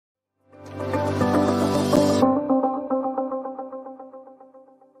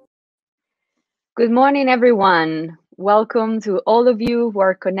Good morning, everyone. Welcome to all of you who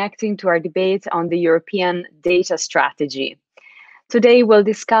are connecting to our debate on the European data strategy. Today, we'll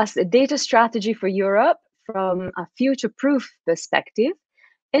discuss a data strategy for Europe from a future-proof perspective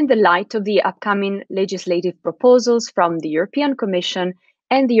in the light of the upcoming legislative proposals from the European Commission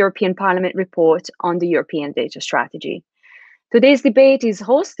and the European Parliament report on the European data strategy. Today's debate is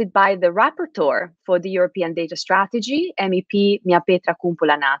hosted by the Rapporteur for the European data strategy, MEP Miapetra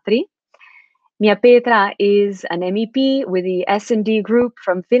Kumpula-Natri. Miapetra is an MEP with the S&D group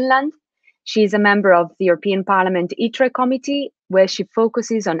from Finland. She is a member of the European Parliament ITRE committee, where she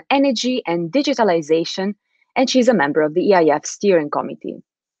focuses on energy and digitalization, and she's a member of the EIF steering committee.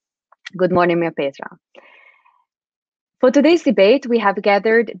 Good morning, Miapetra. For today's debate, we have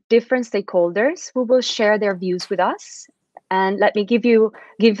gathered different stakeholders who will share their views with us. And let me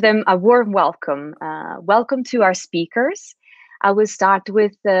give them a warm welcome. Welcome to our speakers. I will start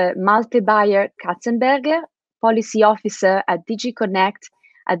with Malte Beyer-Katzenberger, Policy Officer at DG Connect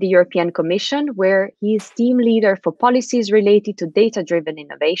at the European Commission, where he is team leader for policies related to data-driven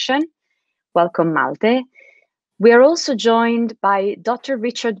innovation. Welcome, Malte. We are also joined by Dr.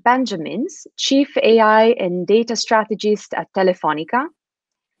 Richard Benjamins, Chief AI and Data Strategist at Telefónica.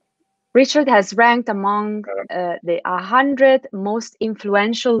 Richard has ranked among the 100 most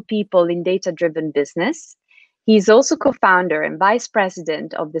influential people in data-driven business. He is also co-founder and vice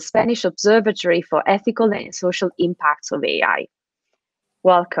president of the Spanish Observatory for Ethical and Social Impacts of AI.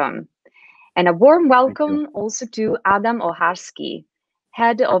 Welcome. And a warm welcome also to Adam Ocharski,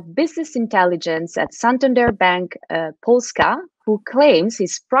 head of business intelligence at Santander Bank Polska, who claims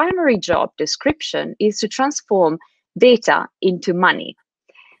his primary job description is to transform data into money.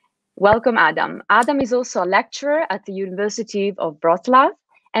 Welcome, Adam. Adam is also a lecturer at the University of Wrocław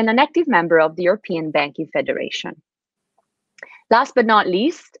and an active member of the European Banking Federation. Last but not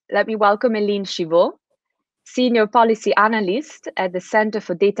least, let me welcome Eline Chivot, Senior Policy Analyst at the Center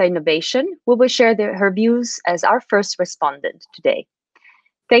for Data Innovation, who will share her views as our first respondent today.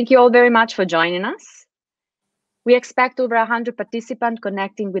 Thank you all very much for joining us. We expect over 100 participants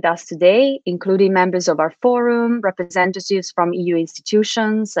connecting with us today, including members of our forum, representatives from EU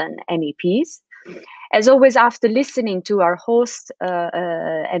institutions and MEPs. As always, after listening to our host,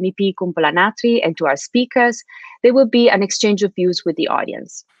 MEP Kumpula-Natri, and to our speakers, there will be an exchange of views with the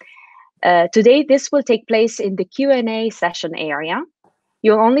audience. Today, this will take place in the Q&A session area.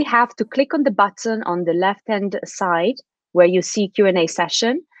 You'll only have to click on the button on the left-hand side where you see Q&A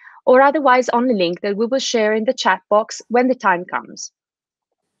session, or otherwise on the link that we will share in the chat box when the time comes.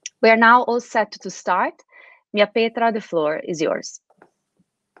 We are now all set to start. Miapetra, the floor is yours.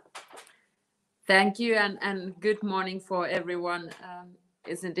 Thank you, and good morning for everyone.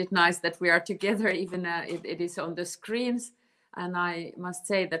 Isn't it nice that we are together, even it is on the screens? And I must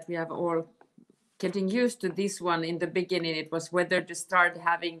say that we have all getting used to this one. In the beginning, it was whether to start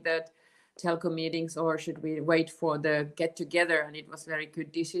having the telco meetings or should we wait for the get-together, and it was a very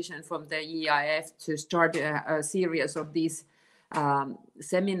good decision from the EIF to start a series of these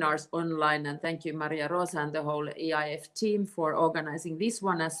seminars online. And thank you, Maria Rosa and the whole EIF team for organizing this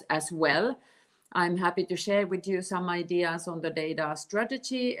one as well. I'm happy to share with you some ideas on the data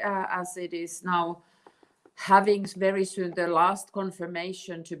strategy as it is now having very soon the last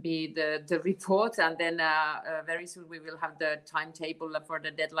confirmation to be the report, and then very soon we will have the timetable for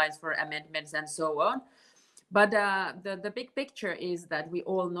the deadlines for amendments and so on. But the big picture is that we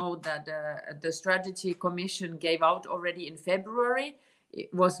all know that the strategy commission gave out already in February.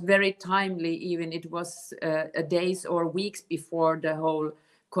 It was very timely, even it was days or weeks before the whole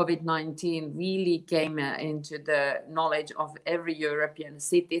COVID-19 really came into the knowledge of every European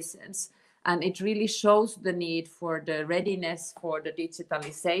citizens. And it really shows the need for the readiness for the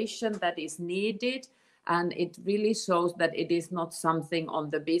digitalization that is needed. And it really shows that it is not something on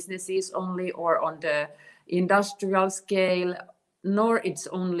the businesses only or on the industrial scale, nor it's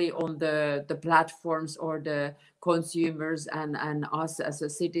only on the platforms or the consumers and us as a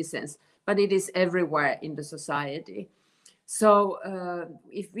citizens, but it is everywhere in the society. So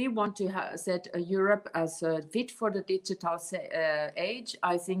if we want to set Europe as fit for the digital age,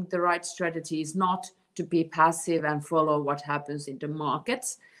 I think the right strategy is not to be passive and follow what happens in the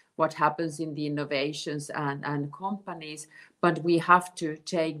markets, what happens in the innovations and companies, but we have to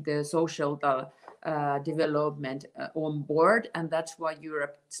take the social development on board. And that's why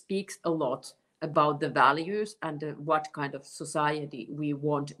Europe speaks a lot about the values and what kind of society we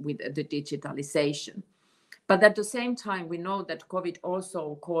want with the digitalization. But at the same time, we know that COVID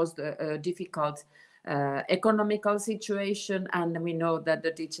also caused a difficult economical situation, and we know that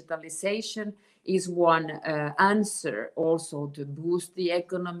the digitalization is one answer also to boost the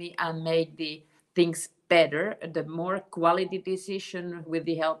economy and make the things better, the more quality decision with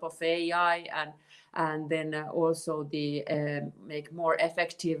the help of AI, and then also the make more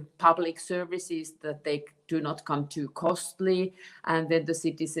effective public services, that they do not come too costly, and then the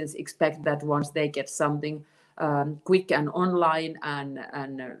citizens expect that once they get something quick and online and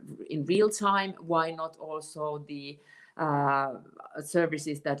in real time, why not also the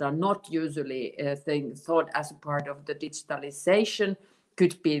services that are not usually thought as a part of the digitalization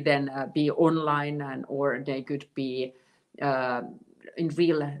could be then be online, and or they could be in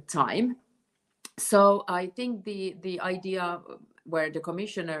real time. So I think the idea where the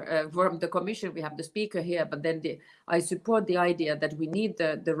commissioner from the commission, we have the speaker here, but then I support the idea that we need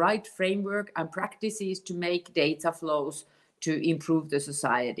the right framework and practices to make data flows to improve the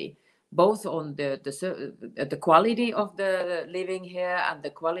society, both on the quality of the living here and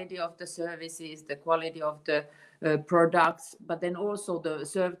the quality of the services, the quality of the products, but then also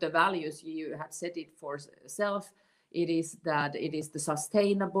serve the values. You have said it for self. It is that it is the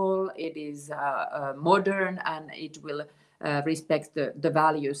sustainable, it is modern, and it will respect the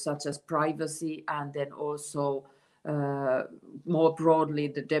values such as privacy, and then also more broadly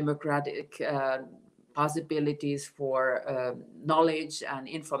the democratic possibilities for knowledge and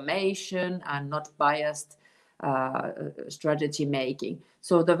information, and not biased strategy making.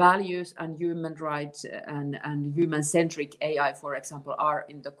 So the values and human rights and human-centric AI, for example, are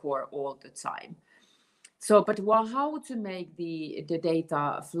in the core all the time. So, but how to make the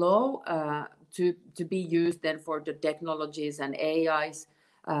data flow to be used then for the technologies and AIs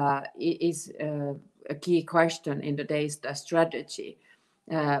is a key question in today's strategy.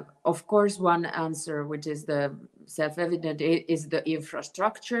 Of course, one answer, which is the self-evident, is the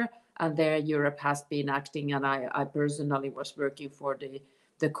infrastructure, and there Europe has been acting, and I personally was working for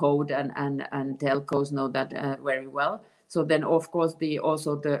the code, and telcos know that very well. So then, of course,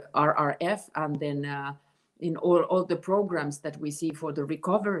 also the RRF, and then in all the programs that we see for the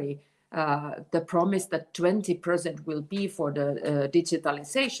recovery, the promise that 20% will be for the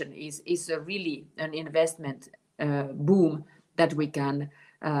digitalization is really an investment boom that we can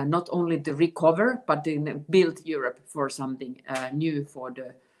not only to recover, but then build Europe for something new for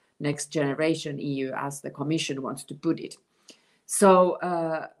the next generation EU, as the Commission wants to put it. So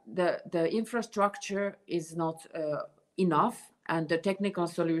the infrastructure is not enough, and the technical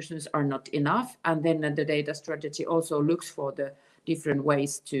solutions are not enough. And then the data strategy also looks for the different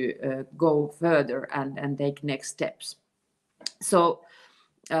ways to go further and take next steps. So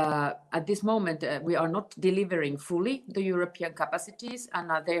at this moment, we are not delivering fully the European capacities, and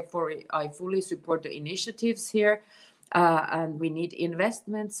therefore I fully support the initiatives here. And we need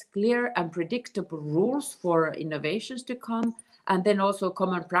investments, clear and predictable rules for innovations to come, and then also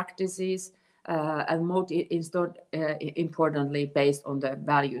common practices, and most importantly, based on the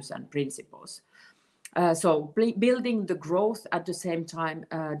values and principles. So building the growth at the same time,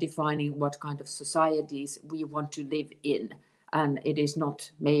 defining what kind of societies we want to live in. And it is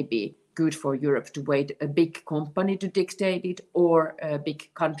not maybe good for Europe to wait a big company to dictate it, or a big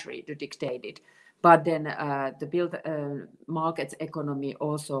country to dictate it. But then the build market economy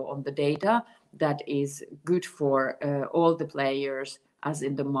also on the data that is good for all the players, as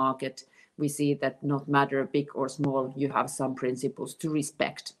in the market we see that not matter big or small, you have some principles to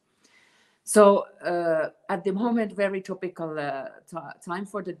respect. So at the moment, very topical time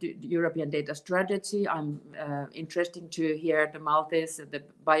for the European data strategy. I'm interested to hear the Malte's, the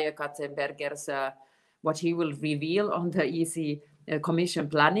Beyer-Katzenberger's, what he will reveal on the EC Commission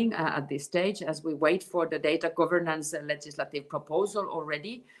planning at this stage, as we wait for the data governance legislative proposal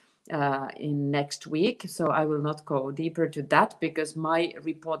already in next week. So I will not go deeper to that, because my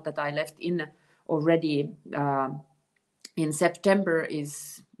report that I left in already in September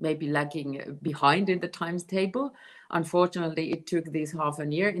is maybe lagging behind in the timetable. Unfortunately, it took this half a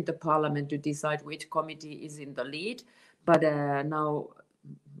year in the parliament to decide which committee is in the lead, but now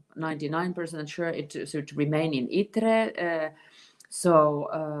 99% sure it should remain in ITRE. So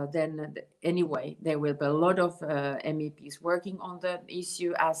then anyway, there will be a lot of MEPs working on the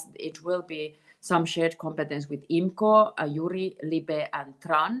issue, as it will be some shared competence with IMCO, Juri, Libe and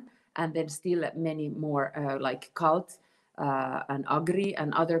Tran, and then still many more like CULT and Agri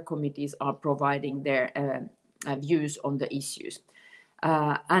and other committees are providing their views on the issues.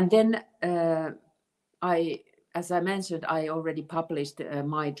 And then as I mentioned, I already published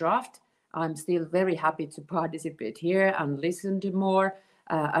my draft. I'm still very happy to participate here and listen to more,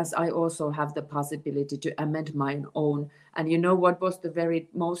 as I also have the possibility to amend my own. And you know what was the very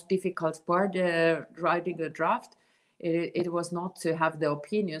most difficult part writing a draft? it was not to have the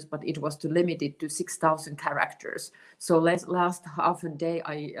opinions, but it was to limit it to 6,000 characters. So last half a day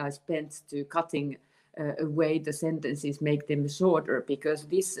I spent to cutting away the sentences, make them shorter, because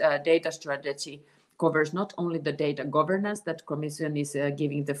this data strategy covers not only the data governance that Commission is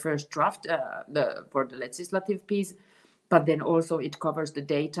giving the first draft for the legislative piece, but then also it covers the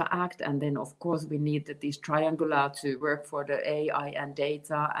Data Act. And then, of course, we need this triangular to work for the AI and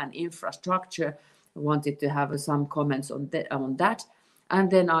data and infrastructure. I wanted to have some comments on that. And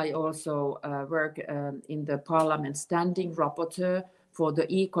then I also work in the Parliament Standing Rapporteur for the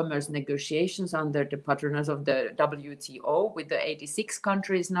e-commerce negotiations under the patronage of the WTO, with the 86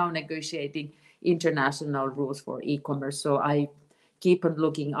 countries now negotiating international rules for e-commerce. So I keep on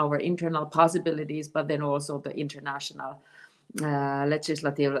looking our internal possibilities, but then also the international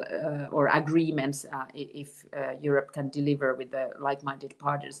legislative or agreements if Europe can deliver with the like-minded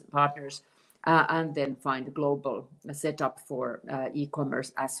partners, and then find a global setup for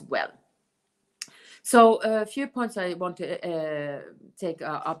e-commerce as well. So a few points I want to take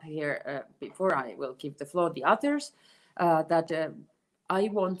up here before I will give the floor to the others, that I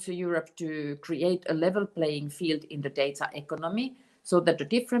want Europe to create a level playing field in the data economy, so that the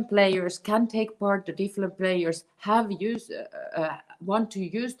different players can take part, the different players want to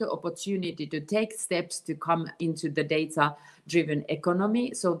use the opportunity to take steps to come into the data-driven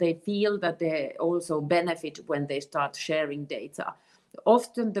economy, so they feel that they also benefit when they start sharing data.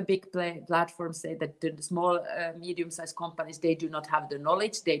 Often the big platforms say that the small, medium-sized companies, they do not have the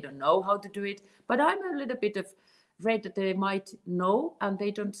knowledge, they don't know how to do it. But I'm a little bit afraid that they might know, and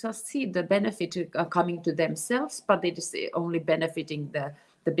they don't just see the benefit coming to themselves, but it is only benefiting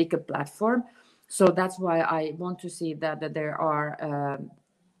the bigger platform. So that's why I want to see that there are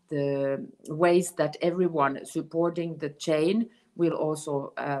the ways that everyone supporting the chain will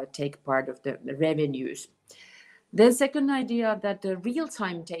also take part of the revenues. The second idea that the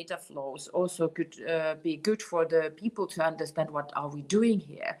real-time data flows also could be good for the people to understand what are we doing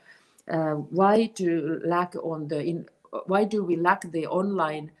here. Why do we lack the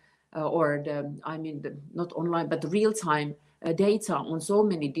online not online, but the real-time data on so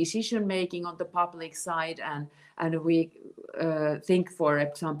many decision making on the public side, and we think, for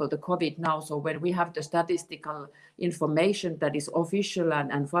example, the COVID now. So when we have the statistical information that is official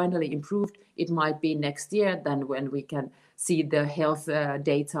and finally improved, it might be next year than when we can see the health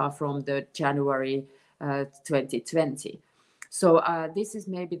data from the January 2020. So this is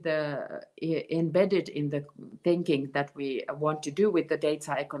maybe embedded in the thinking that we want to do with the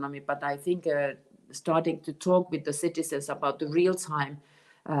data economy. But I think starting to talk with the citizens about the real-time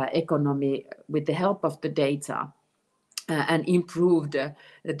economy with the help of the data and improved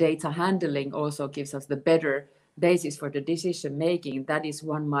the data handling also gives us the better basis for the decision making. That is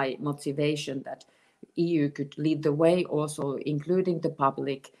one my motivation, that EU could lead the way, also including the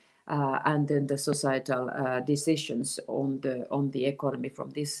public and then the societal decisions on the economy from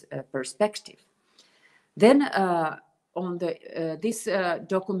this perspective. Then on this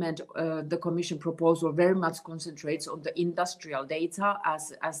document, the Commission proposal very much concentrates on the industrial data,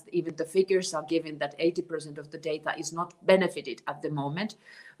 as even the figures are given that 80% of the data is not benefited at the moment,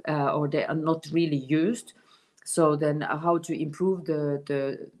 or they are not really used. So then how to improve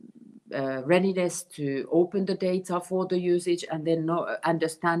the readiness to open the data for the usage, and then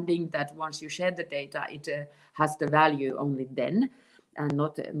understanding that once you share the data, it has the value only then, and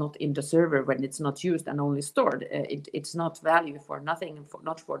not in the server when it's not used and only stored. It's not value for nothing,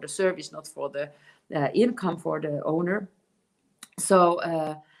 not for the service, not for the income for the owner. So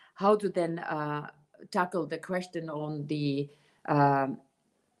how to then tackle the question on the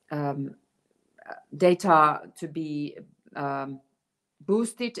data to be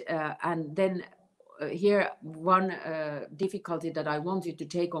boosted, and then here one difficulty that I wanted to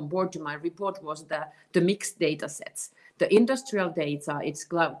take on board to my report was the mixed data sets. The industrial data, it's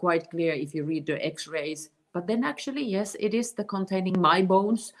quite clear if you read the X-rays, but then actually, yes, it is the containing my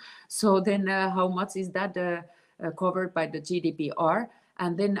bones. So then how much is that covered by the GDPR?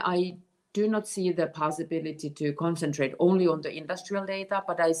 And then I do not see the possibility to concentrate only on the industrial data,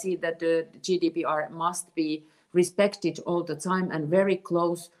 but I see that the GDPR must be respected all the time and very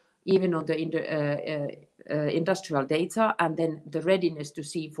close, even on the industrial data. And then the readiness to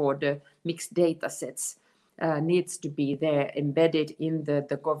see for the mixed data sets needs to be there, embedded in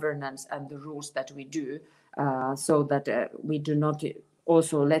the governance and the rules that we do, so that we do not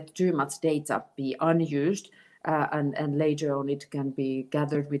also let too much data be unused, and later on it can be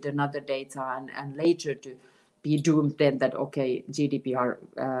gathered with another data and later to be doomed then that, okay, GDPR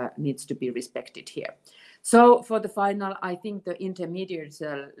needs to be respected here. So for the final, I think the intermediate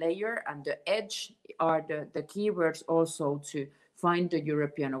layer and the edge are the keywords also to find the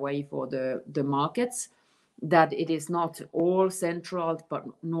European way for the markets, that it is not all central, but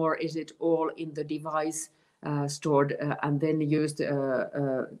nor is it all in the device stored and then used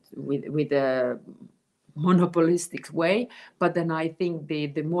with a monopolistic way. But then I think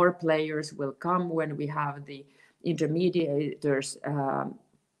the more players will come when we have the intermediators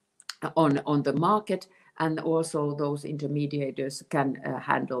on the market, and also those intermediators can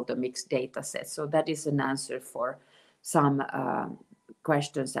handle the mixed data sets. So that is an answer for some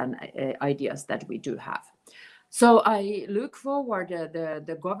questions and ideas that we do have. So I look forward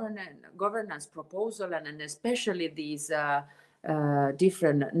the governance proposal, and especially these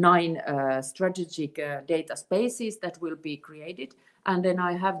different 9 strategic data spaces that will be created. And then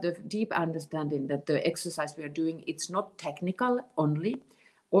I have the deep understanding that the exercise we are doing, it's not technical only,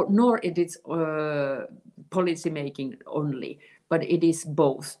 nor it is policy making only, but it is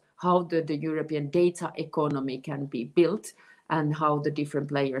both. How the European data economy can be built and how the different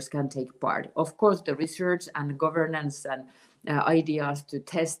players can take part. Of course, the research and governance and ideas to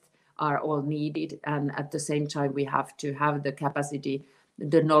test are all needed. And at the same time, we have to have the capacity,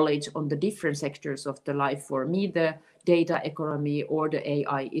 the knowledge on the different sectors of the life. For me, the data economy or the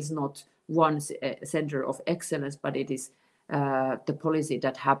AI is not one center of excellence, but it is the policy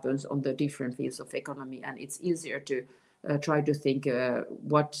that happens on the different fields of economy. And it's easier to try to think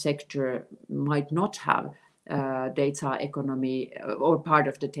what sector might not have data economy or part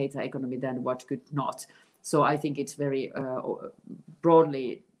of the data economy than what could not. So I think it's very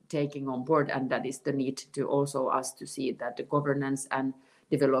broadly taking on board, and that is the need to also us to see that the governance and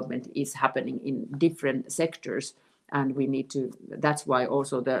development is happening in different sectors. And we need to, that's why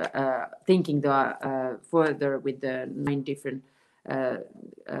also the thinking the further with the 9 different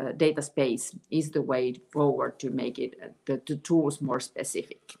data space is the way forward to make it the tools more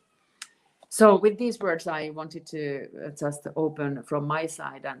specific. So with these words, I wanted to just open from my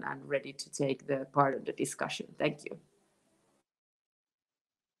side and ready to take the part of the discussion. Thank you.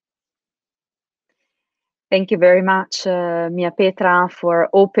 Thank you very much, Miapetra, for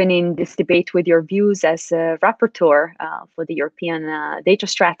opening this debate with your views as a rapporteur for the European data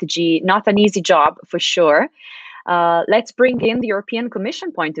strategy. Not an easy job, for sure. Let's bring in the European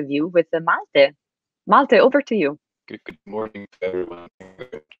Commission point of view with Malte. Malte, over to you. Good morning to everyone.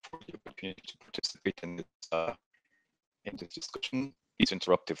 Thank you for the opportunity to participate in this discussion. Please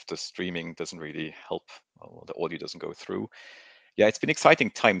interrupt if the streaming doesn't really help, or the audio doesn't go through. Yeah, it's been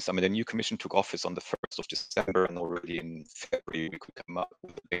exciting times. I mean, the new commission took office on the 1st of December, and already in February we could come up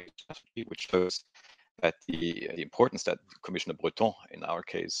with a data strategy, which shows that the importance that Commissioner Breton, in our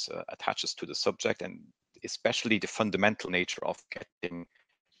case, attaches to the subject, and especially the fundamental nature of getting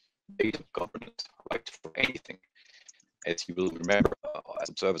data governance right for anything. As you will remember, as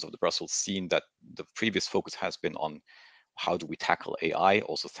observers of the Brussels scene, that the previous focus has been on how do we tackle AI,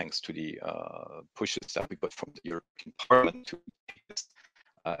 also thanks to the pushes that we got from the European Parliament to take this,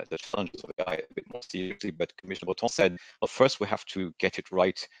 the challenges of AI a bit more seriously. But Commissioner Breton said, well, first we have to get it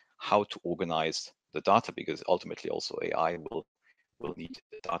right how to organize the data, because ultimately also AI will need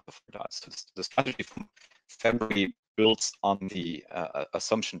the data for that. So the strategy from February builds on the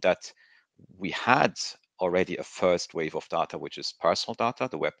assumption that we had already a first wave of data, which is personal data.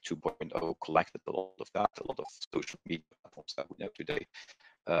 The Web 2.0 collected a lot of that. A lot of social media platforms that we know today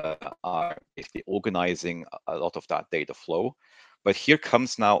are basically organizing a lot of that data flow. But here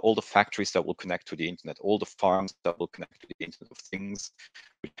comes now all the factories that will connect to the internet, all the farms that will connect to the Internet of Things,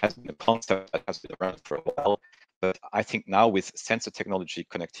 which has been a concept that has been around for a while. But I think now with sensor technology,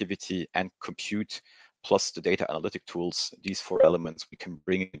 connectivity, and compute, plus the data analytic tools, these 4 elements, we can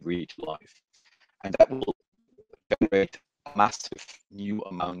bring it really to life. And that will generate a massive new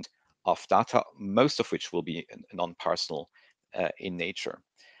amount of data, most of which will be non-personal in nature.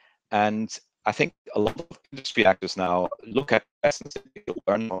 And I think a lot of industry actors now look at lessons that they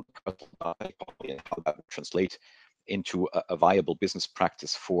learn from personal data and how that will translate into a viable business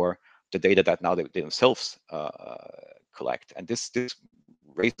practice for the data that now they themselves collect. And this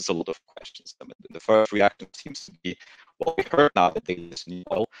raises a lot of questions. I mean, the first reaction seems to be, well, we heard now that data is new.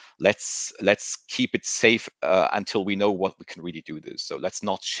 Well, let's keep it safe until we know what we can really do this. So let's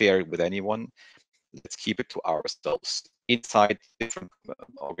not share it with anyone. Let's keep it to ourselves inside different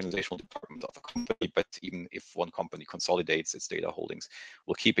organizational departments of a company. But even if one company consolidates its data holdings,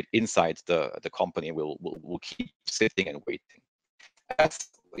 we'll keep it inside the company. We'll keep sitting and waiting. That's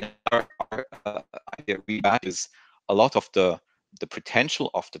our idea. That is a lot of the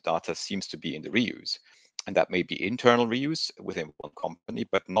potential of the data seems to be in the reuse, and that may be internal reuse within one company,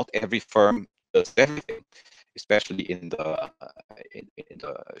 but not every firm does everything, especially in the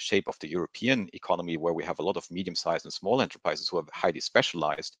shape of the European economy, where we have a lot of medium-sized and small enterprises who are highly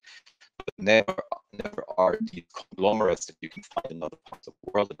specialized, but never are these conglomerates that you can find in other parts of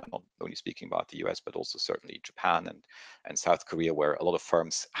the world. And I'm not only speaking about the US, but also certainly Japan and South Korea, where a lot of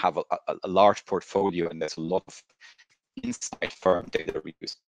firms have a large portfolio and there's a lot of inside firm data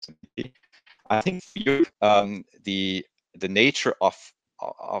reuse. I think for Europe, the nature of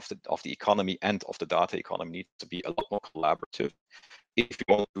the economy and of the data economy needs to be a lot more collaborative if you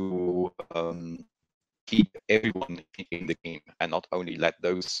want to keep everyone in the game and not only let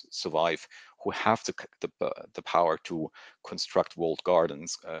those survive who have the power to construct walled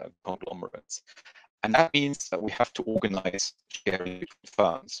gardens, conglomerates. And that means that we have to organize sharing between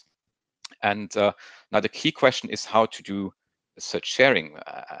firms. And now the key question is how to do such sharing.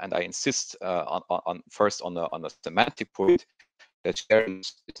 And I insist first on a semantic point that sharing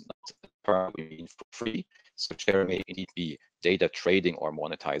is not per we mean for free. So sharing may indeed be data trading or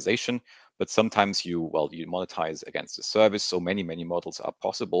monetization, but sometimes you monetize against the service. So many models are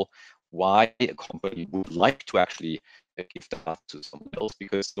possible. Why a company would like to actually give that to someone else,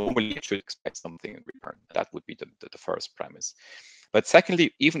 because normally it should expect something in return. That would be the first premise. But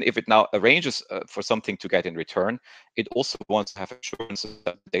secondly, even if it now arranges for something to get in return, it also wants to have assurances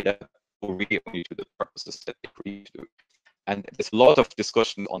that the data will really only do the purposes that they agree to. And there's a lot of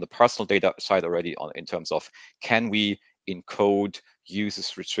discussion on the personal data side already in terms of, can we encode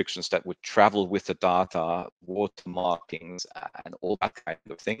users restrictions that would travel with the data, watermarkings, and all that kind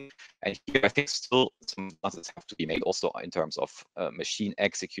of thing. And here I think still some advances have to be made also in terms of machine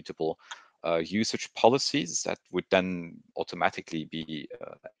executable usage policies that would then automatically be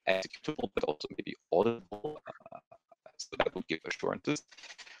executable, but also maybe auditable, so that would give assurances.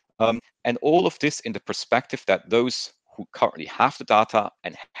 And all of this in the perspective that those who currently have the data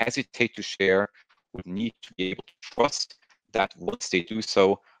and hesitate to share would need to be able to trust that once they do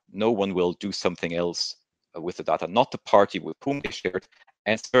so, no one will do something else with the data, not the party with whom they shared,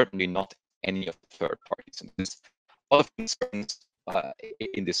 and certainly not any of the third parties. And there's a lot of concerns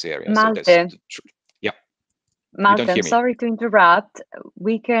in this area. Malte, so yeah. Malte, I'm sorry to interrupt.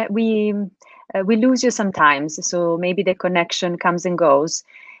 We lose you sometimes, so maybe the connection comes and goes.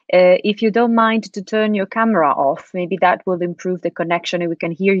 If you don't mind to turn your camera off, maybe that will improve the connection and we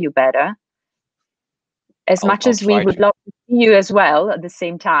can hear you better. As much as we would love to see you as well at the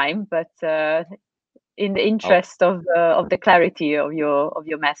same time, but in the interest of the clarity of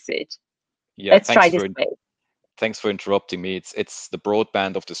your message, let's try this way. Thanks for interrupting me. It's the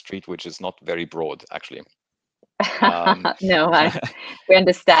broadband of the street, which is not very broad, actually. No, we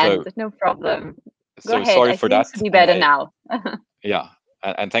understand. So, no problem. Go ahead. Sorry for that. It seems to be better now. Yeah,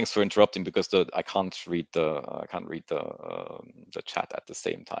 and thanks for interrupting, because I can't read the chat at the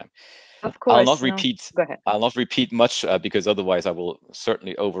same time. Of course. I'll not repeat. Go ahead. I'll not repeat much because otherwise I will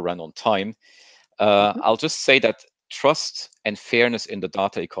certainly overrun on time. I'll just say that trust and fairness in the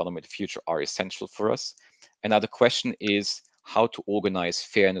data economy of the future are essential for us. And now the question is how to organize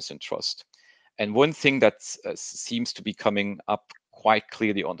fairness and trust. And one thing that seems to be coming up quite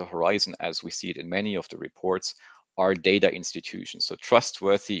clearly on the horizon, as we see it in many of the reports, are data institutions. So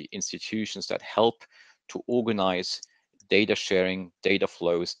trustworthy institutions that help to organize data sharing, data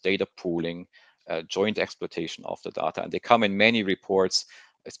flows, data pooling, joint exploitation of the data. And they come in many reports,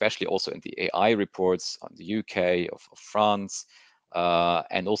 especially also in the AI reports on the UK, of France,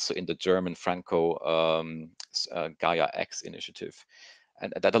 and also in the German Franco Gaia X initiative.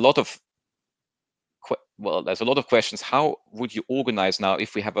 And that there's a lot of questions. How would you organize now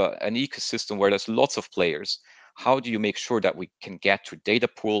if we have an ecosystem where there's lots of players? How do you make sure that we can get to data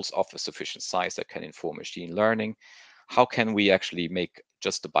pools of a sufficient size that can inform machine learning? How can we actually make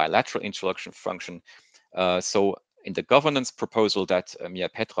just the bilateral introduction function? So in the governance proposal that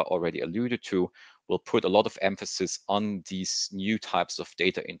Miapetra already alluded to, we'll put a lot of emphasis on these new types of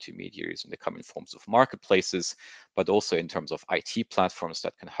data intermediaries, and they come in forms of marketplaces, but also in terms of IT platforms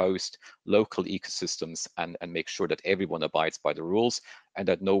that can host local ecosystems and make sure that everyone abides by the rules, and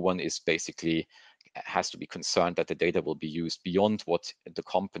that no one is basically has to be concerned that the data will be used beyond what the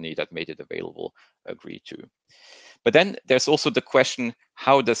company that made it available agreed to. But then there's also the question,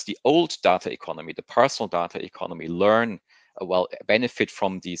 how does the old data economy, the personal data economy, benefit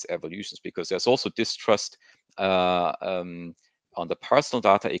from these evolutions? Because there's also distrust on the personal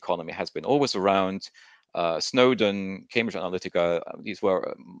data economy has been always around. Snowden, Cambridge Analytica, these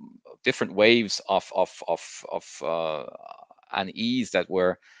were different waves of unease that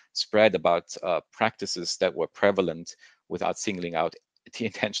were spread about practices that were prevalent without singling out the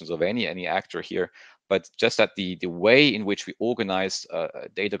intentions of any actor here. but just that the way in which we organize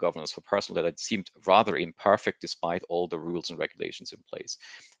data governance for personal data seemed rather imperfect despite all the rules and regulations in place.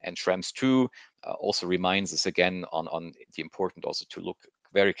 And Schrems 2 also reminds us again on the importance also to look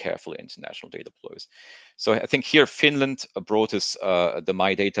very carefully at international data flows. So I think here Finland brought us the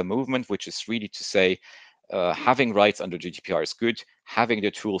My Data movement, which is really to say, having rights under GDPR is good. Having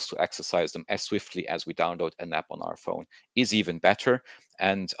the tools to exercise them as swiftly as we download an app on our phone is even better.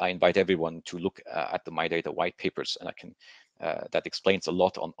 And I invite everyone to look at the My Data white papers, and I can that explains a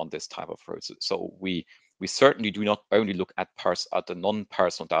lot on this type of approach. So we certainly do not only look at the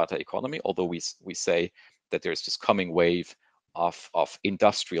non-personal data economy, although we say that there's this coming wave of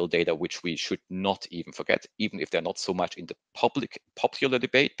industrial data, which we should not even forget, even if they're not so much in the popular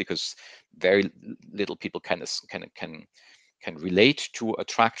debate, because very little people can relate to a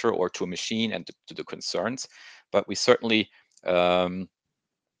tractor or to a machine and to the concerns. But we certainly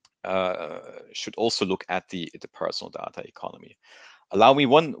should also look at the personal data economy. Allow me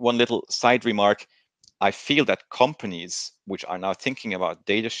one little side remark. I feel that companies which are now thinking about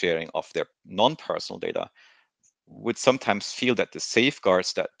data sharing of their non-personal data would sometimes feel that the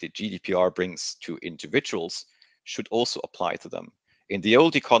safeguards that the GDPR brings to individuals should also apply to them. In the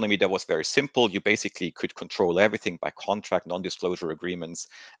old economy, that was very simple. You basically could control everything by contract, non-disclosure agreements,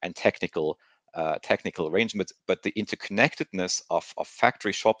 and technical arrangements. But the interconnectedness of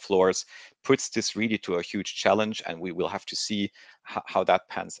factory shop floors puts this really to a huge challenge, and we will have to see how that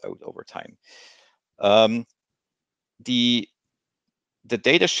pans out over time. The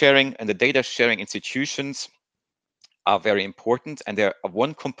data sharing and the data sharing institutions are very important, and they're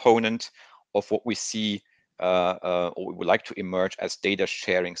one component of what we see or we would like to emerge as data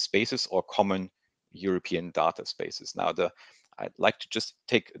sharing spaces or common European data spaces. Now, I'd like to just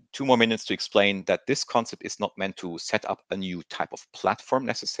take 2 more minutes to explain that this concept is not meant to set up a new type of platform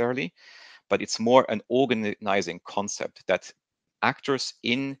necessarily, but it's more an organizing concept that actors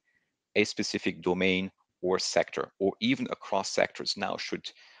in a specific domain or sector, or even across sectors now,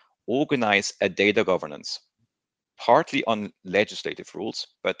 should organize a data governance partly on legislative rules,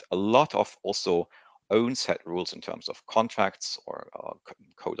 but a lot of also own set rules in terms of contracts or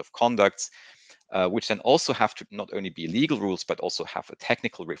code of conducts, which then also have to not only be legal rules, but also have a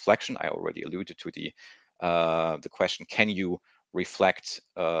technical reflection. I already alluded to the question, can you reflect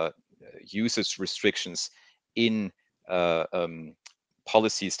usage restrictions in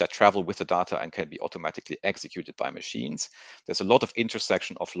policies that travel with the data and can be automatically executed by machines? There's a lot of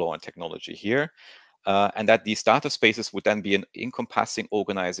intersection of law and technology here. And that these data spaces would then be an encompassing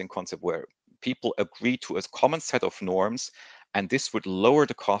organizing concept where people agree to a common set of norms, and this would lower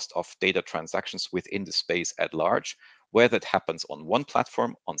the cost of data transactions within the space at large, whether it happens on one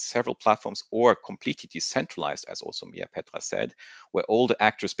platform, on several platforms, or completely decentralized, as also Miapetra said, where all the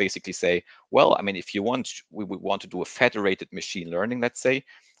actors basically say, well, I mean, if you want, we would want to do a federated machine learning, let's say,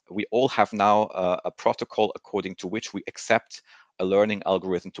 we all have now a protocol according to which we accept a learning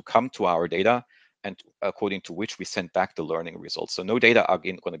algorithm to come to our data, and according to which we send back the learning results. So no data are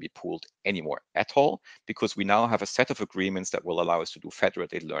going to be pooled anymore at all, because we now have a set of agreements that will allow us to do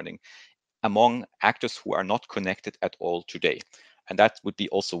federated learning among actors who are not connected at all today. And that would be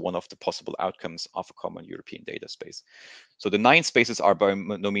also one of the possible outcomes of a common European data space. So the 9 spaces are by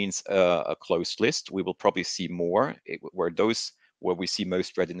no means a closed list. We will probably see more where we see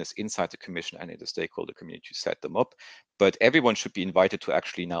most readiness inside the Commission and in the stakeholder community to set them up. But everyone should be invited to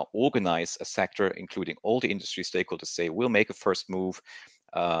actually now organize a sector, including all the industry stakeholders, say, we'll make a first move.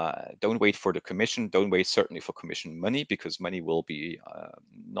 Don't wait for the Commission. Don't wait certainly for Commission money, because money will be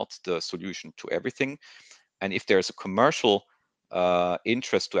not the solution to everything. And if there's a commercial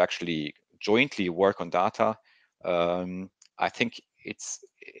interest to actually jointly work on data, I think it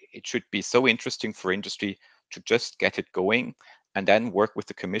should be so interesting for industry to just get it going, and then work with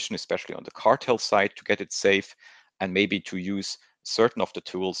the Commission, especially on the cartel side, to get it safe, and maybe to use certain of the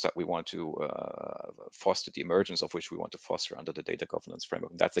tools that we want to foster the emergence of, which we want to foster under the data governance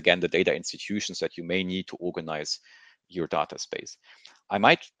framework. And that's again the data institutions that you may need to organize your data space. I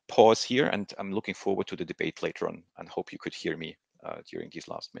might pause here, and I'm looking forward to the debate later on, and hope you could hear me during these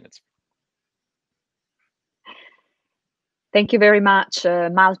last minutes. Thank you very much,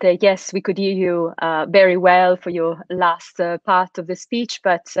 Malte. Yes, we could hear you very well for your last part of the speech,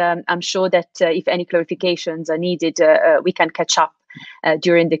 but I'm sure that if any clarifications are needed, we can catch up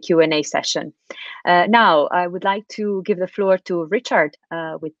during the Q&A session. Now, I would like to give the floor to Richard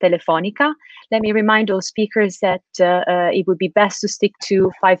with Telefónica. Let me remind all speakers that it would be best to stick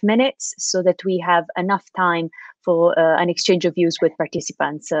to 5 minutes so that we have enough time for an exchange of views with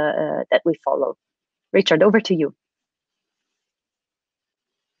participants that we follow. Richard, over to you.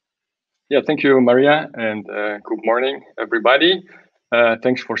 Yeah, thank you, Maria, and good morning, everybody.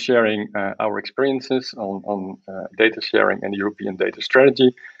 Thanks for sharing our experiences on data sharing and European data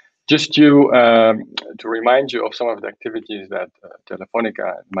strategy. Just to remind you of some of the activities that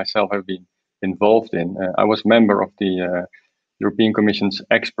Telefónica and myself have been involved in. I was member of the European Commission's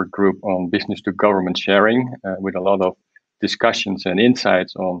expert group on business to government sharing with a lot of discussions and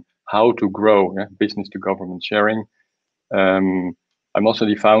insights on how to grow business to government sharing. I'm also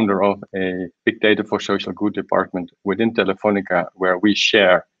the founder of a big data for social good department within Telefónica, where we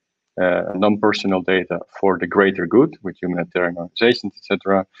share non-personal data for the greater good with humanitarian organizations,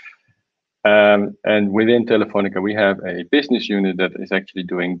 etc. And within Telefónica, we have a business unit that is actually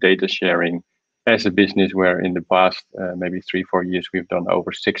doing data sharing as a business, where in the past maybe 3-4 years we've done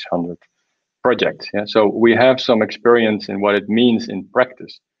over 600 projects. Yeah? So we have some experience in what it means in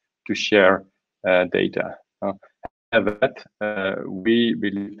practice to share data. We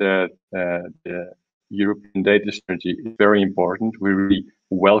believe that the European data strategy is very important. We really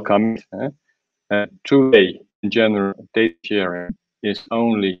welcome it. Today, in general, data sharing is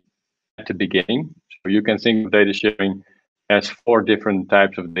only at the beginning. So you can think of data sharing as 4 different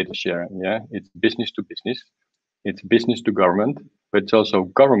types of data sharing. Yeah, it's business to business, it's business to government, but it's also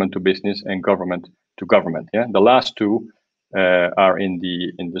government to business and government to government. Yeah, the last 2 are in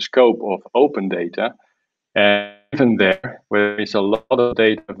the scope of open data. And even there, where there is a lot of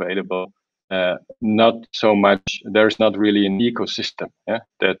data available, not so much. There's not really an ecosystem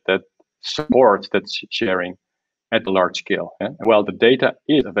that supports that sharing at a large scale. Well, the data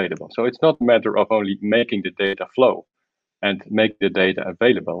is available, so it's not a matter of only making the data flow and make the data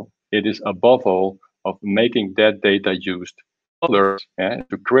available. It is above all of making that data used others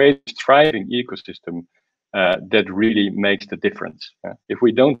to create a thriving ecosystem that really makes the difference. If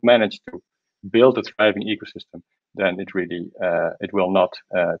we don't manage to build a thriving ecosystem, then it really it will not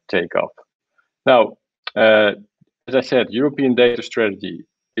take off. Now, as I said, European data strategy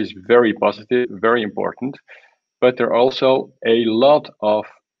is very positive, very important, but there are also a lot of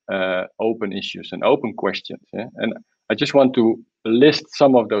open issues and open questions. And I just want to list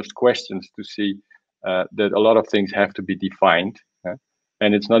some of those questions to see that a lot of things have to be defined,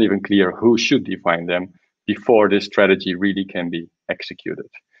 and it's not even clear who should define them before this strategy really can be executed.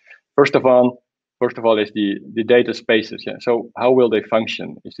 First of all is the data spaces. So how will they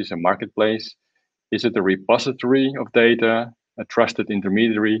function? Is this a marketplace? Is it a repository of data, a trusted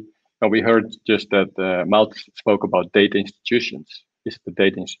intermediary? And we heard just that Malte spoke about data institutions. Is it a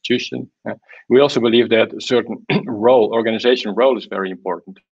data institution? We also believe that a certain organizational role is very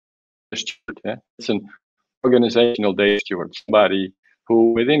important. It's an organizational data steward, somebody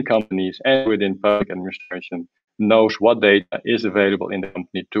who within companies and within public administration knows what data is available in the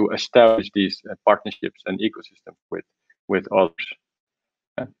company to establish these partnerships and ecosystems with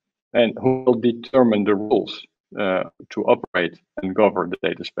others. And who will determine the rules to operate and govern the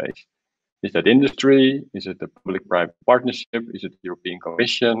data space? Is that industry? Is it the public-private partnership? Is it the European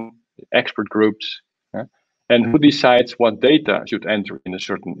Commission, the expert groups? And who decides what data should enter in a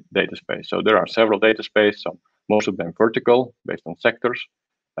certain data space? So there are several data spaces, most of them vertical, based on sectors,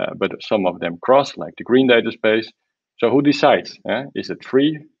 but some of them cross, like the green data space. So who decides? Is it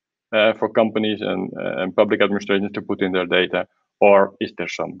free for companies and public administrations to put in their data? Or is there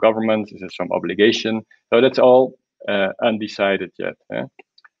some government? Is there some obligation? So that's all undecided yet.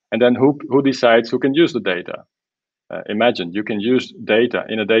 And then who decides who can use the data? Imagine you can use data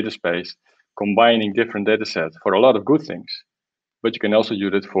in a data space, combining different data sets for a lot of good things, but you can also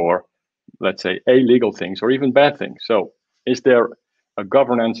use it for, let's say, illegal things or even bad things. So is there a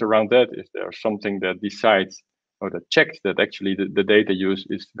governance around that? Is there something that decides or that checks that actually the data use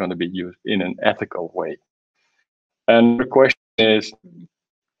is going to be used in an ethical way? And the question is,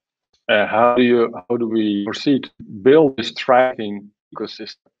 how do we proceed to build this thriving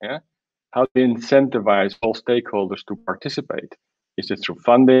ecosystem? How do we incentivize all stakeholders to participate? Is it through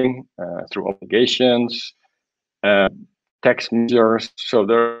funding, through obligations, tax measures? So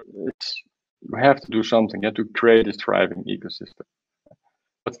we have to do something to create this thriving ecosystem.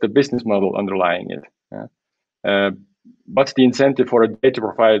 What's the business model underlying it? What's the incentive for a data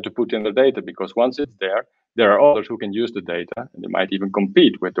provider to put in the data? Because once it's there are others who can use the data, and they might even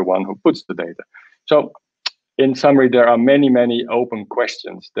compete with the one who puts the data. So in summary, there are many, many open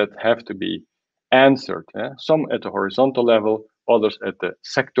questions that have to be answered, some at the horizontal level, others at the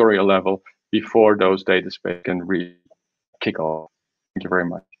sectorial level, before those data spaces can really kick off. Thank you very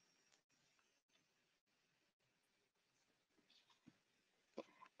much.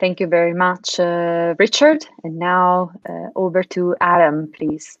 Thank you very much, Richard. And now over to Adam,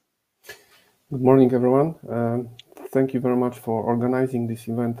 please. Good morning, everyone. Thank you very much for organizing this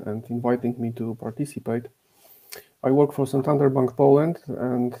event and inviting me to participate. I work for Santander Bank Poland,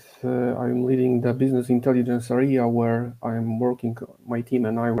 and I'm leading the business intelligence area where I'm working, my team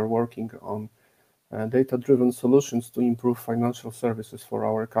and I were working on data-driven solutions to improve financial services for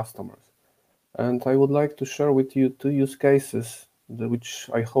our customers. And I would like to share with you 2 use cases which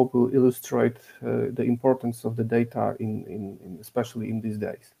I hope will illustrate the importance of the data, especially in these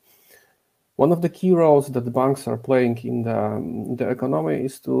days. One of the key roles that the banks are playing in the economy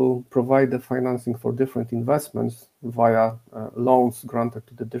is to provide the financing for different investments via loans granted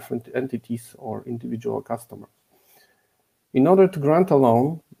to the different entities or individual customers. In order to grant a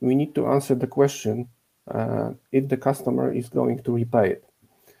loan, we need to answer the question if the customer is going to repay it.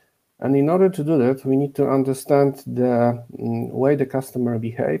 And in order to do that, we need to understand the way the customer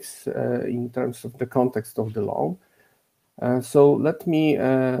behaves in terms of the context of the loan. So let me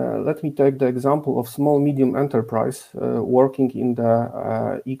take the example of small medium enterprise working in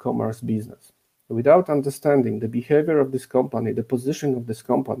the e-commerce business. Without understanding the behavior of this company, the position of this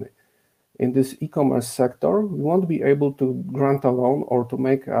company in this e-commerce sector, we won't be able to grant a loan or to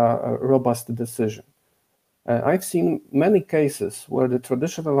make a robust decision. I've seen many cases where the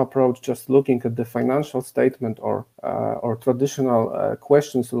traditional approach, just looking at the financial statement or traditional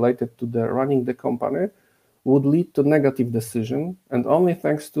questions related to the running the company, would lead to negative decision, and only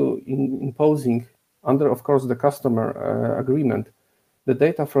thanks to imposing, under of course the customer agreement, the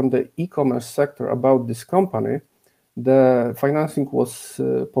data from the e-commerce sector about this company, the financing was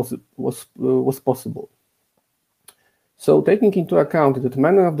possible. So taking into account that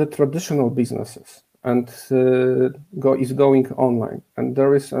many of the traditional businesses is going online, and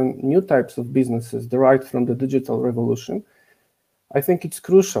there is new types of businesses derived from the digital revolution, I think it's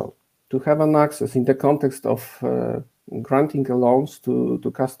crucial to have an access in the context of granting loans to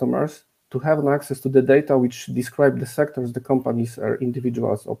customers, to have an access to the data which describe the sectors the companies or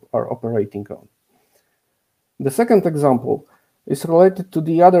individuals are operating on. The second example is related to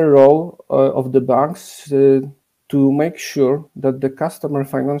the other role of the banks to make sure that the customer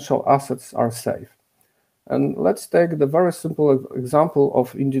financial assets are safe. And let's take the very simple example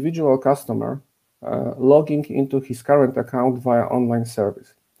of individual customer logging into his current account via online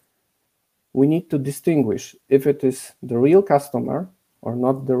service. We need to distinguish if it is the real customer or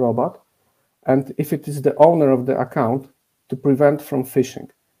not the robot, and if it is the owner of the account, to prevent from phishing.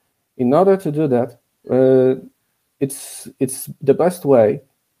 In order to do that, it's the best way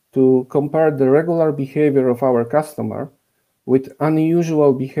to compare the regular behavior of our customer with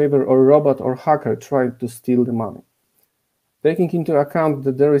unusual behavior or robot or hacker trying to steal the money. Taking into account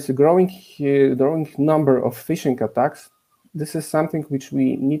that there is a growing number of phishing attacks, this is something which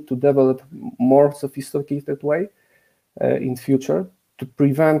we need to develop more sophisticated way in future to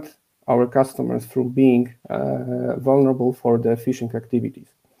prevent our customers from being vulnerable for the phishing activities.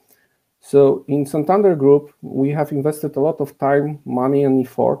 So in Santander Group, we have invested a lot of time, money, and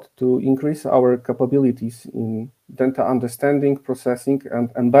effort to increase our capabilities in data understanding, processing,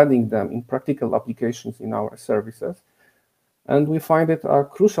 and embedding them in practical applications in our services. And we find it a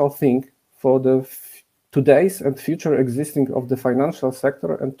crucial thing for the today's and future existing of the financial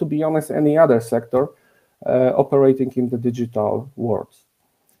sector, and to be honest, any other sector operating in the digital world.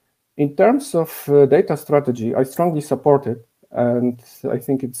 In terms of data strategy, I strongly support it, and I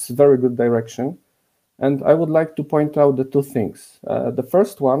think it's a very good direction. And I would like to point out the 2 things. The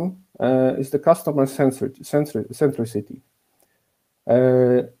first one is the customer centricity.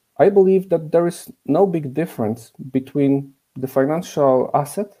 I believe that there is no big difference between the financial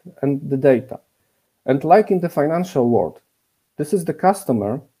asset and the data. And like in the financial world, this is the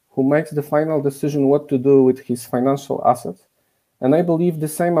customer who makes the final decision what to do with his financial assets. And I believe the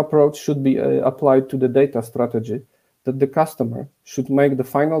same approach should be applied to the data strategy, that the customer should make the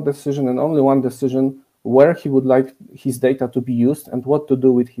final decision and only one decision where he would like his data to be used and what to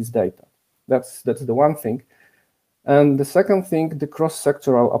do with his data. That's the one thing. And the second thing, the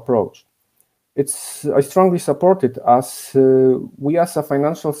cross-sectoral approach. I strongly support it as we as a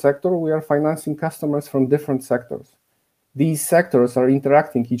financial sector, we are financing customers from different sectors. These sectors are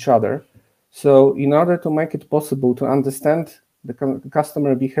interacting each other. So in order to make it possible to understand the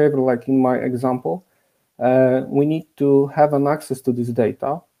customer behavior, like in my example, we need to have an access to this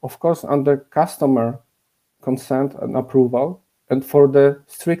data, of course, under customer consent and approval, and for the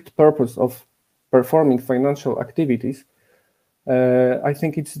strict purpose of performing financial activities. I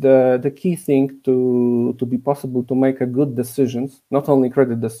think it's the key thing to be possible to make a good decisions, not only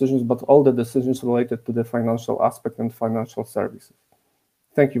credit decisions, but all the decisions related to the financial aspect and financial services.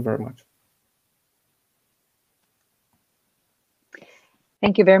 Thank you very much.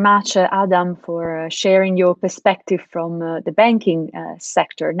 Thank you very much, Adam, for sharing your perspective from the banking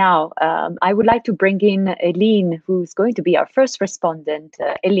sector. Now, I would like to bring in Eline, who's going to be our first respondent.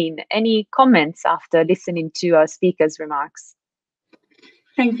 Eline, any comments after listening to our speaker's remarks?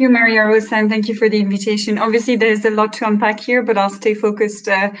 Thank you, Maria Rosa, and thank you for the invitation. Obviously, there's a lot to unpack here, but I'll stay focused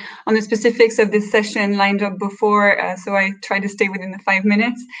on the specifics of this session lined up before, so I try to stay within the 5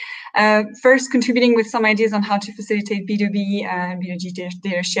 minutes. First, contributing with some ideas on how to facilitate B2B and B2G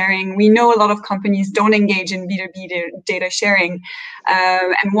data sharing. We know a lot of companies don't engage in B2B data sharing.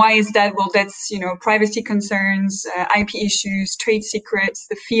 And why is that? Well, that's, privacy concerns, IP issues, trade secrets,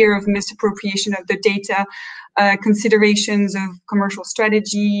 the fear of misappropriation of the data, considerations of commercial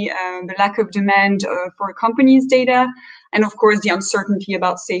strategy, the lack of demand for a company's data, and of course the uncertainty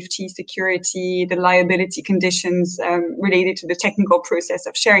about safety, security, the liability conditions related to the technical process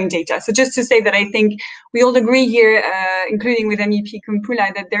of sharing data. So just to say that I think we all agree here, including with MEP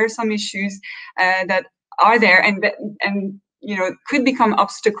Kumpula, that there are some issues that are there and could become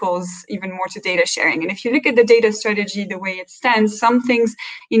obstacles even more to data sharing. And if you look at the data strategy, the way it stands, some things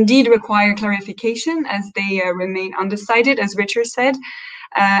indeed require clarification as they remain undecided, as Richard said,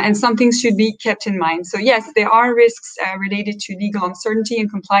 and some things should be kept in mind. So yes, there are risks related to legal uncertainty and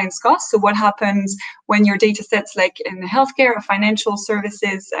compliance costs. So what happens when your data sets, like in the healthcare or financial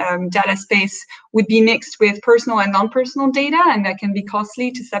services data space, would be mixed with personal and non-personal data, and that can be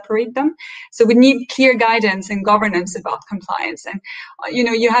costly to separate them. So we need clear guidance and governance about compliance. And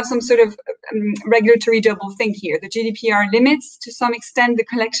you have some sort of regulatory double think here. The GDPR limits to some extent the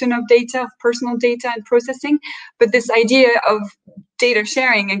collection of data, of personal data and processing, but this idea of data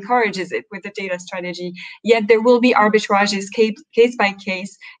sharing encourages it with the data strategy. Yet there will be arbitrages case by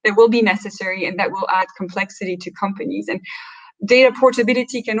case that will be necessary and that will add complexity to companies. And data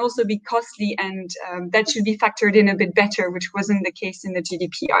portability can also be costly, and that should be factored in a bit better, which wasn't the case in the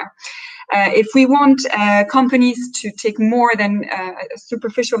GDPR. If we want companies to take more than a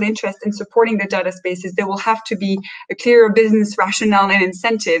superficial interest in supporting the data spaces, there will have to be a clearer business rationale and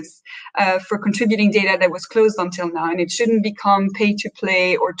incentives for contributing data that was closed until now, and it shouldn't become pay to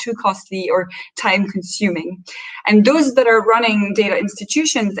play or too costly or time consuming. And those that are running data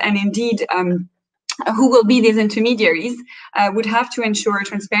institutions, and indeed who will be these intermediaries, would have to ensure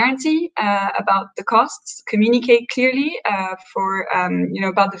transparency about the costs, communicate clearly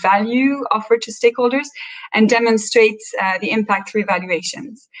about the value offered to stakeholders, and demonstrate the impact through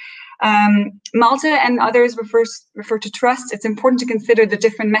evaluations. Malte and others refer to trust. It's important to consider the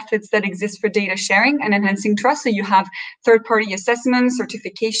different methods that exist for data sharing and enhancing trust. So you have third-party assessments,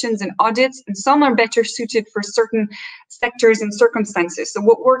 certifications, and audits, and some are better suited for certain sectors and circumstances. So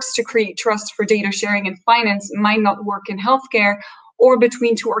what works to create trust for data sharing in finance might not work in healthcare, or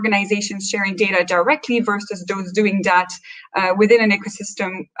between two organizations sharing data directly versus those doing that within an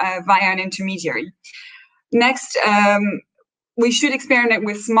ecosystem via an intermediary. Next, we should experiment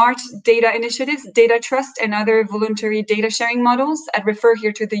with smart data initiatives, data trust, and other voluntary data sharing models. I'd refer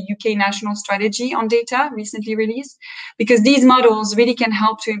here to the UK National Strategy on Data, recently released, because these models really can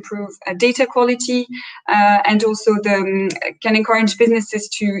help to improve data quality and also can encourage businesses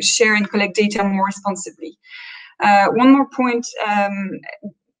to share and collect data more responsibly. One more point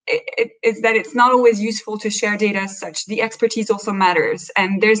is that it's not always useful to share data as such. The expertise also matters.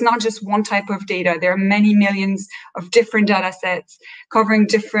 And there's not just one type of data. There are many millions of different data sets covering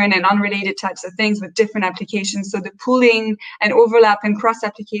different and unrelated types of things with different applications. So the pooling and overlap and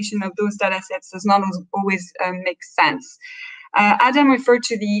cross-application of those data sets does not always make sense. Adam referred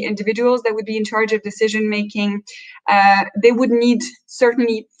to the individuals that would be in charge of decision-making. They would need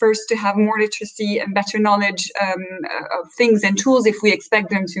certainly first to have more literacy and better knowledge of things and tools if we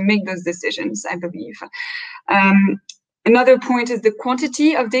expect them to make those decisions, I believe. Another point is the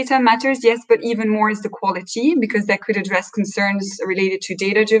quantity of data matters, yes, but even more is the quality, because that could address concerns related to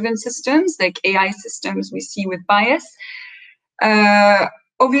data-driven systems, like AI systems we see with bias.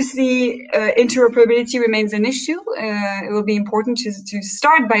 Obviously, interoperability remains an issue. It will be important to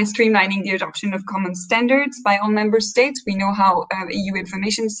start by streamlining the adoption of common standards by all member states. We know how EU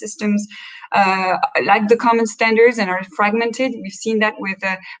information systems lack the common standards and are fragmented. We've seen that with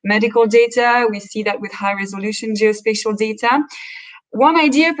medical data. We see that with high-resolution geospatial data. One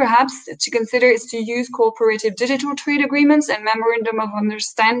idea, perhaps, to consider is to use cooperative digital trade agreements and memorandum of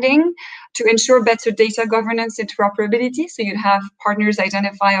understanding to ensure better data governance interoperability. So you'd have partners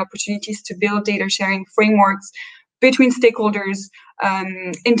identify opportunities to build data sharing frameworks between stakeholders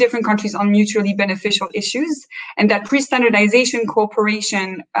in different countries on mutually beneficial issues. And that pre-standardization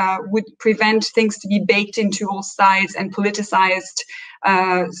cooperation would prevent things to be baked into all sides and politicized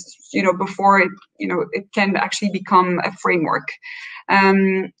before it can actually become a framework.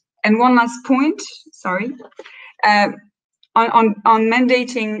 And one last point, sorry. On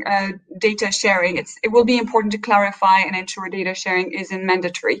mandating data sharing, it will be important to clarify and ensure data sharing isn't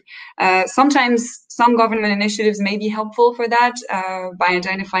mandatory. Sometimes some government initiatives may be helpful for that by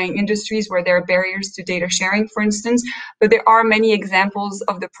identifying industries where there are barriers to data sharing, for instance, but there are many examples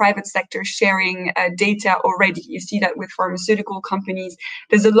of the private sector sharing data already. You see that with pharmaceutical companies.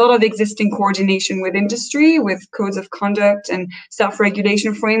 There's a lot of existing coordination with industry, with codes of conduct and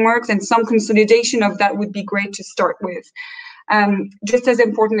self-regulation frameworks, and some consolidation of that would be great to start with. Just as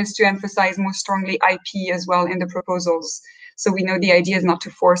important is to emphasize more strongly IP as well in the proposals. So we know the idea is not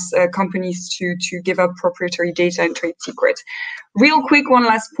to force companies to give up proprietary data and trade secrets. Real quick, one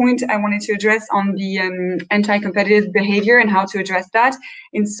last point I wanted to address on the anti-competitive behavior and how to address that.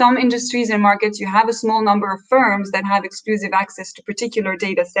 In some industries and markets, you have a small number of firms that have exclusive access to particular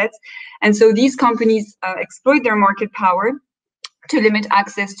data sets. And so these companies exploit their market power to limit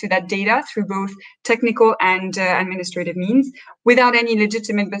access to that data through both technical and administrative means without any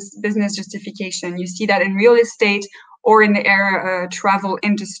legitimate business justification. You see that in real estate or in the air travel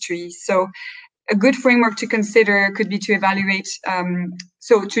industry. So a good framework to consider could be to evaluate,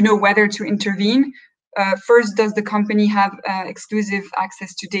 so to know whether to intervene. First, does the company have exclusive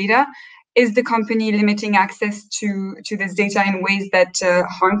access to data? Is the company limiting access to this data in ways that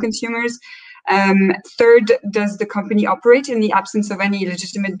harm consumers? Third, does the company operate in the absence of any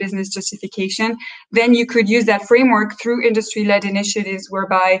legitimate business justification? Then you could use that framework through industry-led initiatives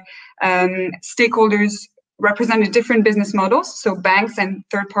whereby stakeholders represented different business models. So banks and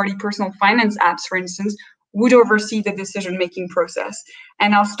third-party personal finance apps, for instance, would oversee the decision-making process.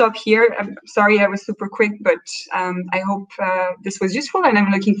 And I'll stop here. I'm sorry I was super quick, but I hope this was useful, and I'm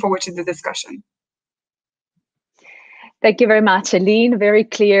looking forward to the discussion. Thank you very much, Eline. Very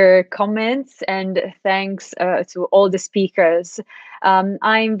clear comments, and thanks to all the speakers.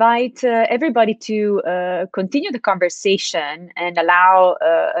 I invite everybody to continue the conversation and allow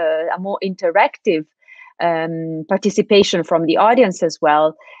a more interactive participation from the audience as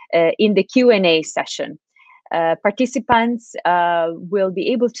well in the Q&A session. Participants will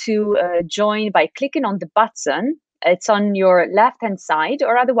be able to join by clicking on the button. It's on your left-hand side,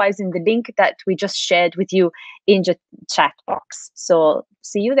 or otherwise in the link that we just shared with you in the chat box. So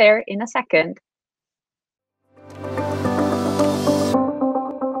see you there in a second.